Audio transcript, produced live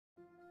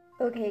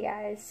Okay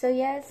guys, so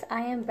yes,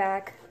 I am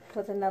back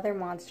with another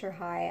Monster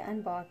High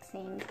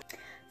unboxing.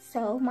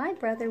 So my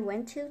brother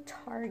went to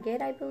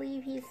Target, I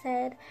believe he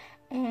said,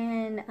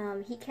 and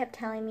he kept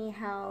telling me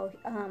how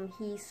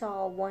he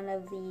saw one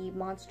of the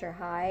Monster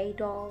High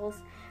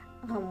dolls.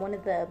 One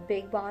of the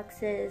big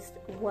boxes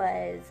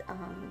was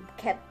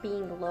kept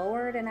being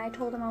lowered, and I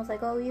told him, I was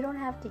like, oh, you don't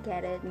have to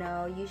get it.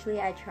 No, usually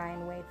I try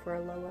and wait for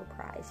a lower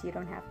price. You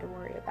don't have to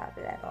worry about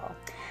it at all.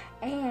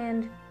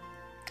 And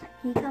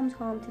he comes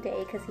home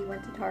today because he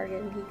went to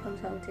Target, and he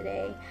comes home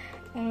today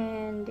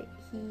and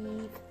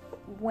he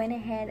went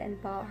ahead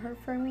and bought her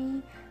for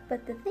me.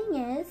 But the thing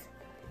is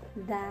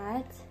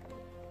that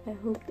I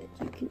hope that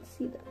you can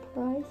see the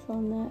price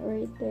on that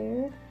right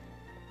there.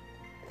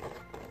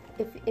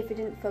 If it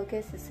didn't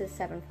focus, it says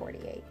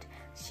 $7.48.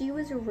 She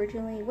was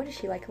originally, what is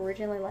she like?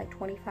 Originally like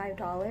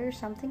 $25,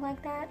 something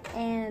like that.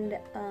 And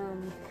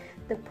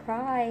the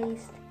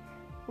price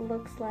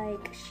looks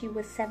like she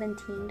was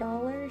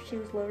 $17. She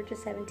was lowered to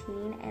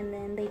 $17, and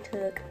then they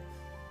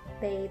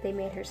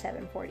made her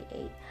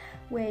 $7.48,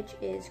 which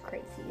is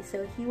crazy.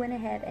 So he went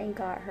ahead and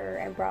got her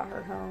and brought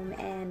her home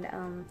and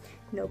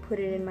put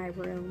it in my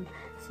room.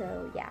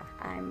 So yeah,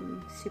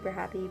 I'm super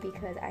happy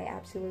because I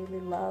absolutely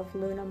love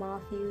Luna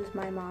Mothews.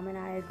 My mom and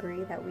I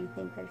agree that we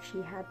think that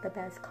she had the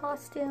best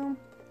costume.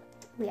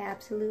 We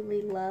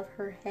absolutely love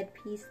her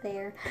headpiece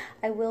there.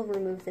 I will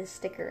remove this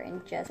sticker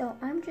in just... So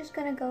I'm just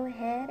gonna go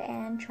ahead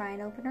and try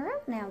and open her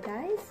up now,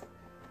 guys.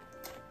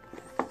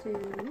 So...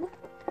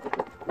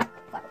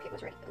 Flower kit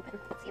was ready to open.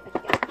 Let's see if I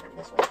can get it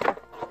this way.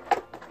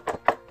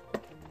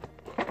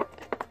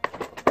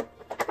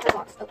 Her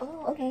box.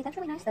 Oh, okay, that's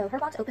really nice though. Her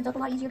box opens up a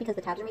lot easier because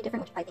the tabs are made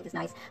different, which I think is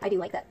nice. I do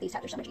like that these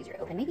tabs are so much easier to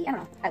open. Maybe, I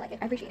don't know. I like it.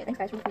 I appreciate it. Thanks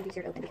guys for making it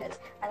easier to open because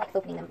I like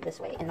opening them this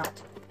way and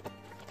not...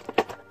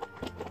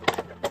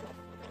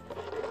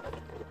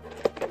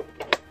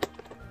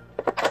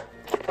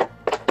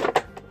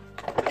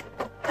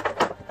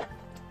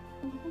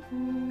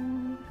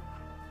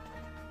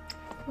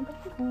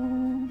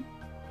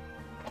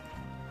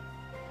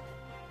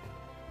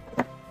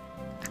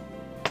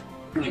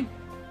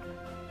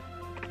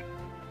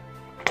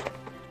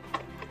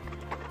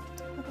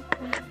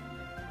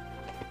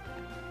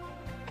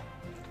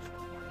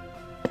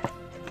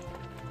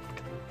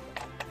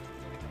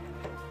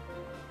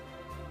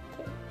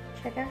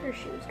 Check out her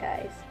shoes,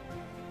 guys.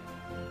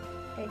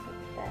 I hope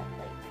that,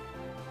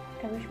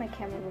 I wish my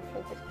camera would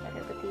focus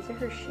better, but these are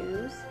her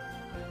shoes,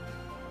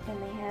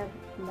 and they have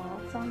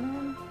moths on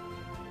them.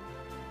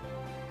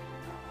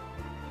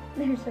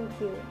 They're so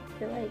cute.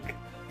 They're like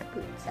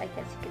boots, I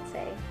guess you could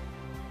say.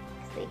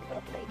 They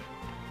lovely.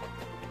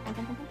 I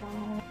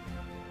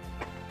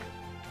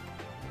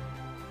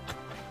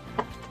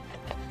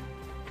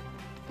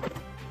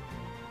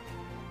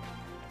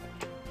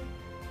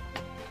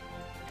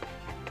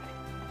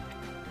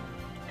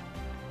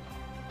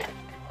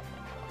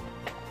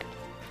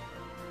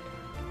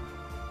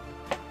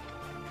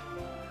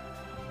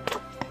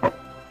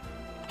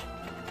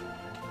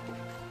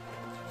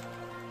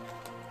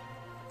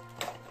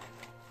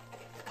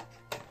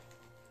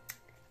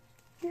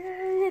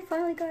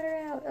finally got her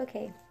out.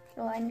 Okay,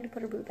 well, I need to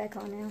put her boot back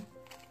on now.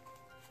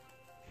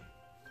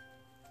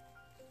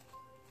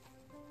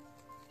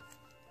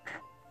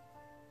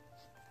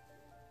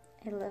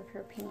 I love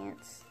her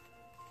pants.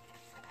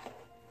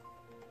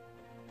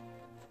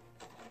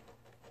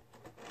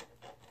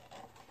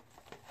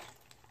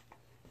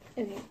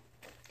 Okay,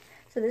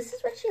 so this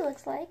is what she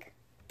looks like.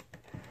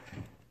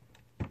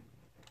 I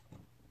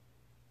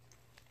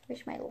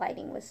wish my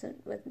lighting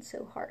wasn't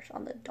so harsh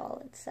on the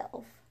doll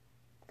itself.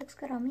 Looks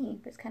good on me,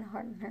 but it's kind of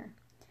hard on her.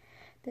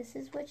 This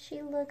is what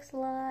she looks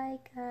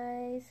like,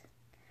 guys.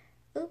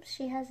 Oops,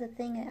 she has a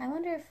thing. I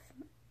wonder if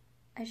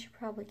I should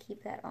probably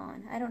keep that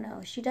on. I don't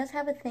know. She does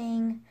have a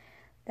thing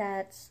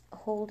that's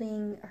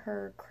holding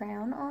her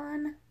crown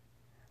on.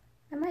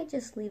 I might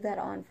just leave that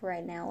on for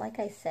right now. Like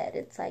I said,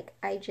 it's like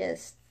I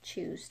just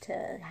choose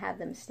to have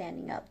them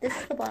standing up. This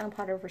is the bottom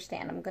part of her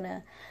stand. I'm going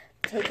to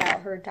take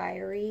out her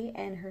diary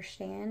and her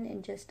stand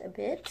in just a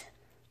bit.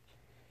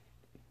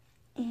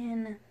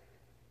 And...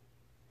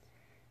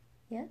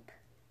 yep.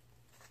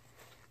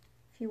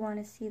 If you want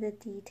to see the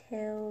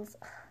details,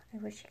 I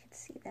wish you could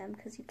see them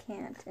because you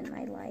can't in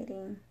my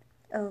lighting.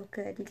 Oh,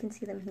 good. You can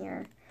see them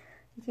here.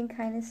 You can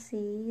kind of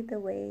see the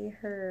way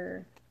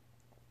her...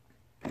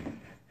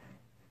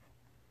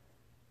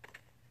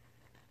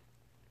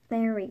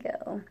 there we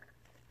go.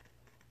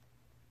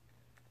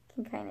 You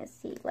can kind of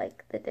see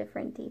like the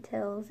different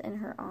details in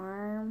her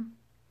arm.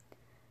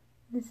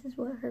 This is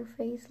what her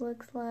face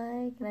looks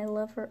like, and I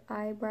love her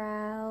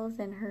eyebrows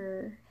and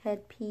her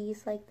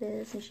headpiece like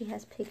this, and she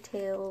has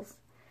pigtails.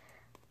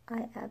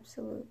 I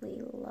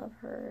absolutely love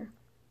her.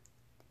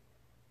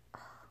 Oh,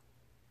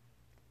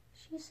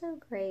 she's so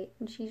great,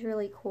 and she's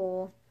really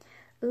cool.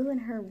 Ooh,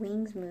 and her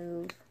wings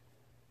move.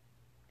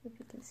 If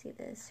you can see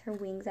this, her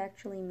wings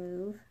actually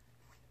move.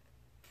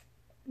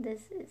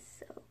 This is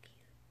so cute.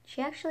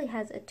 She actually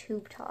has a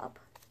tube top,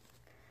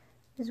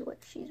 is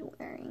what she's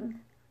wearing.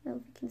 don't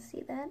know if you can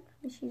see that.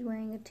 She's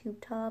wearing a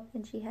tube top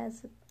and she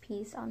has a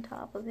piece on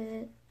top of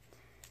it.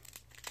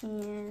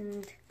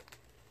 And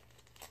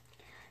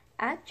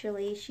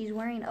actually, she's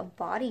wearing a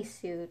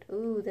bodysuit.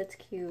 Ooh, that's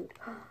cute.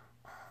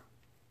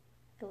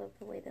 I love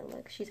the way that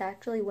looks. She's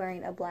actually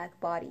wearing a black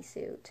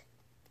bodysuit.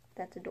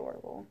 That's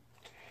adorable.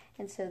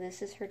 And so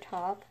this is her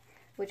top,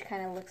 which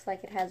kind of looks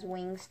like it has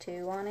wings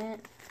too on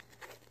it.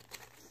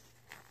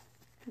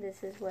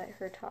 This is what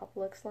her top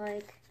looks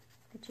like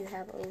that you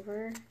have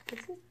over. This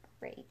is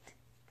great.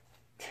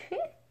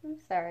 I'm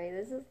sorry,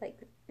 this is like,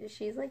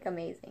 she's like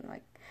amazing.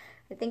 Like,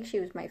 I think she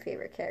was my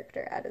favorite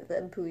character out of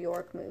the New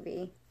York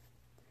movie.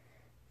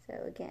 So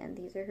again,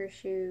 these are her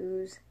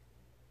shoes.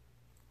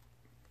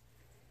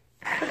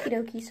 Okie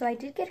dokie, so I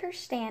did get her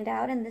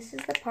standout, and this is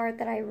the part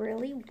that I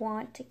really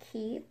want to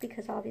keep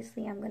because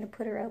obviously I'm going to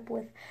put her up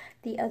with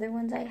the other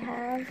ones I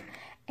have.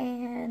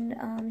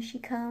 And she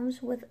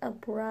comes with a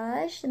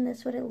brush, and this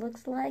is what it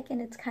looks like, and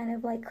it's kind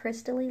of like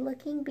crystally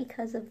looking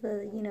because of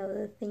the, you know,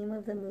 the theme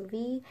of the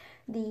movie.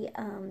 The,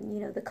 you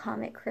know, the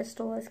comet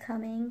crystal is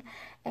coming,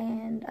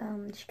 and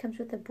she comes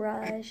with a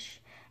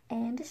brush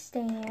and a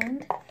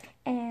stand,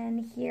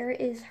 and here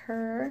is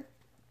her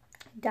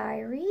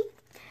diary.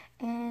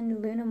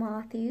 And Luna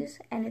Mothews,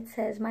 and it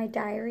says, "My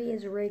diary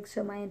is rigged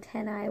so my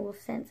antennae will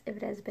sense if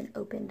it has been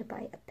opened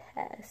by a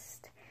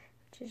pest,"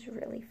 which is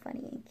really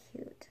funny and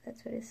cute.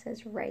 That's what it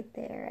says right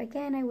there.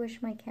 Again, I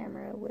wish my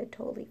camera would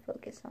totally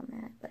focus on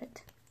that,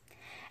 but...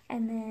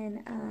 And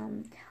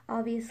then,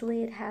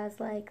 obviously it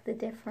has, like, the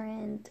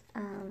different,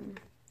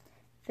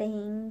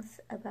 things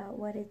about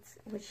what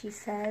she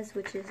says,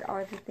 which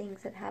are the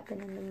things that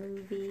happen in the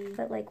movie.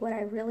 But like what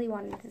I really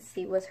wanted to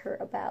see was her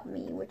about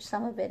me, which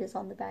some of it is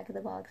on the back of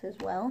the box as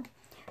well.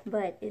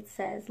 But it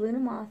says, Luna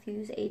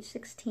Mothews, age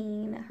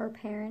 16, her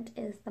parent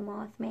is the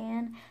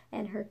Mothman,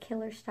 and her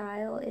killer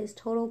style is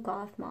total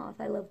goth moth.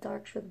 I love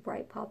darks with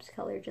bright pops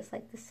color, just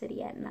like the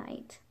city at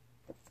night.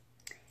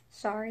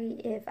 Sorry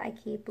if I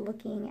keep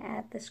looking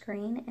at the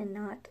screen and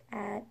not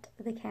at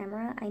the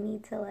camera. I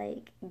need to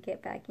like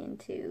get back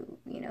into,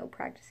 you know,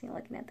 practicing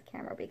looking at the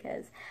camera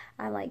because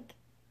I like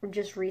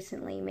just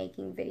recently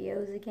making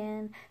videos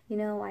again. You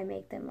know, I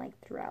make them like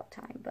throughout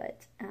time,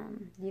 but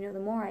you know, the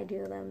more I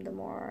do them, the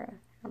more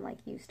I'm like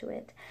used to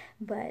it.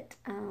 But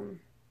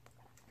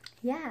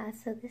yeah,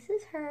 so this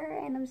is her,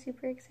 and I'm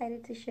super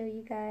excited to show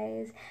you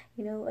guys.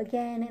 You know,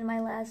 again, in my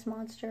last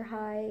Monster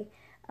High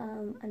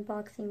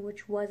unboxing,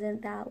 which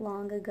wasn't that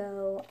long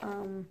ago,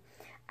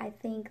 I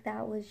think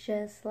that was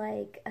just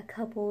like a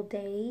couple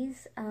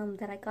days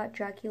that I got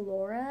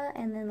Draculaura,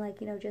 and then like,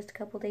 you know, just a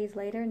couple days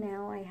later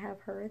now I have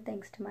her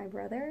thanks to my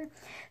brother.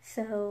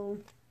 So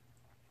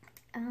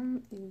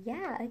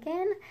yeah,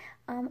 again,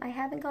 I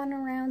haven't gotten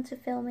around to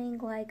filming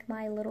like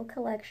my little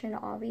collection.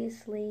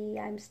 Obviously,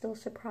 I'm still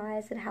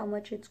surprised at how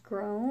much it's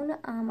grown.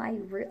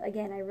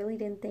 Again, I really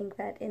didn't think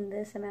that in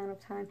this amount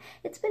of time,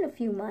 it's been a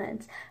few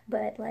months,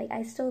 but like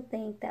I still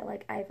think that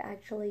like I've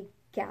actually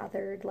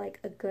gathered like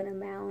a good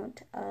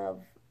amount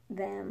of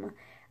them,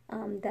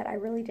 that I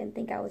really didn't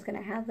think I was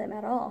gonna have them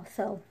at all.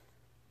 So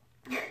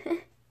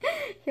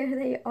here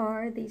they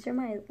are. These are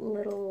my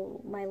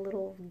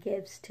little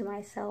gifts to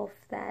myself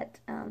that,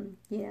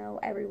 you know,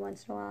 every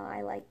once in a while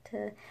I like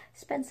to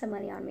spend some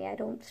money on me. I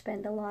don't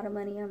spend a lot of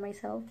money on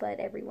myself, but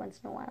every once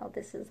in a while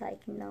this is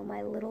like, you know,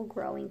 my little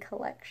growing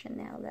collection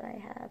now that I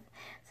have.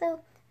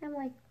 So I'm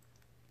like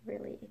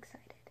really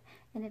excited.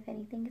 And if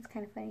anything, it's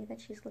kind of funny that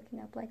she's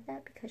looking up like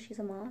that because she's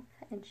a moth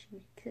and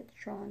she gets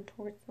drawn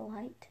towards the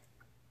light.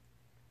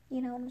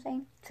 You know what I'm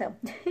saying? So,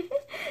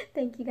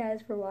 thank you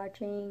guys for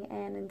watching,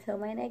 and until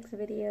my next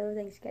video,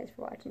 thanks you guys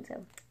for watching,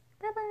 so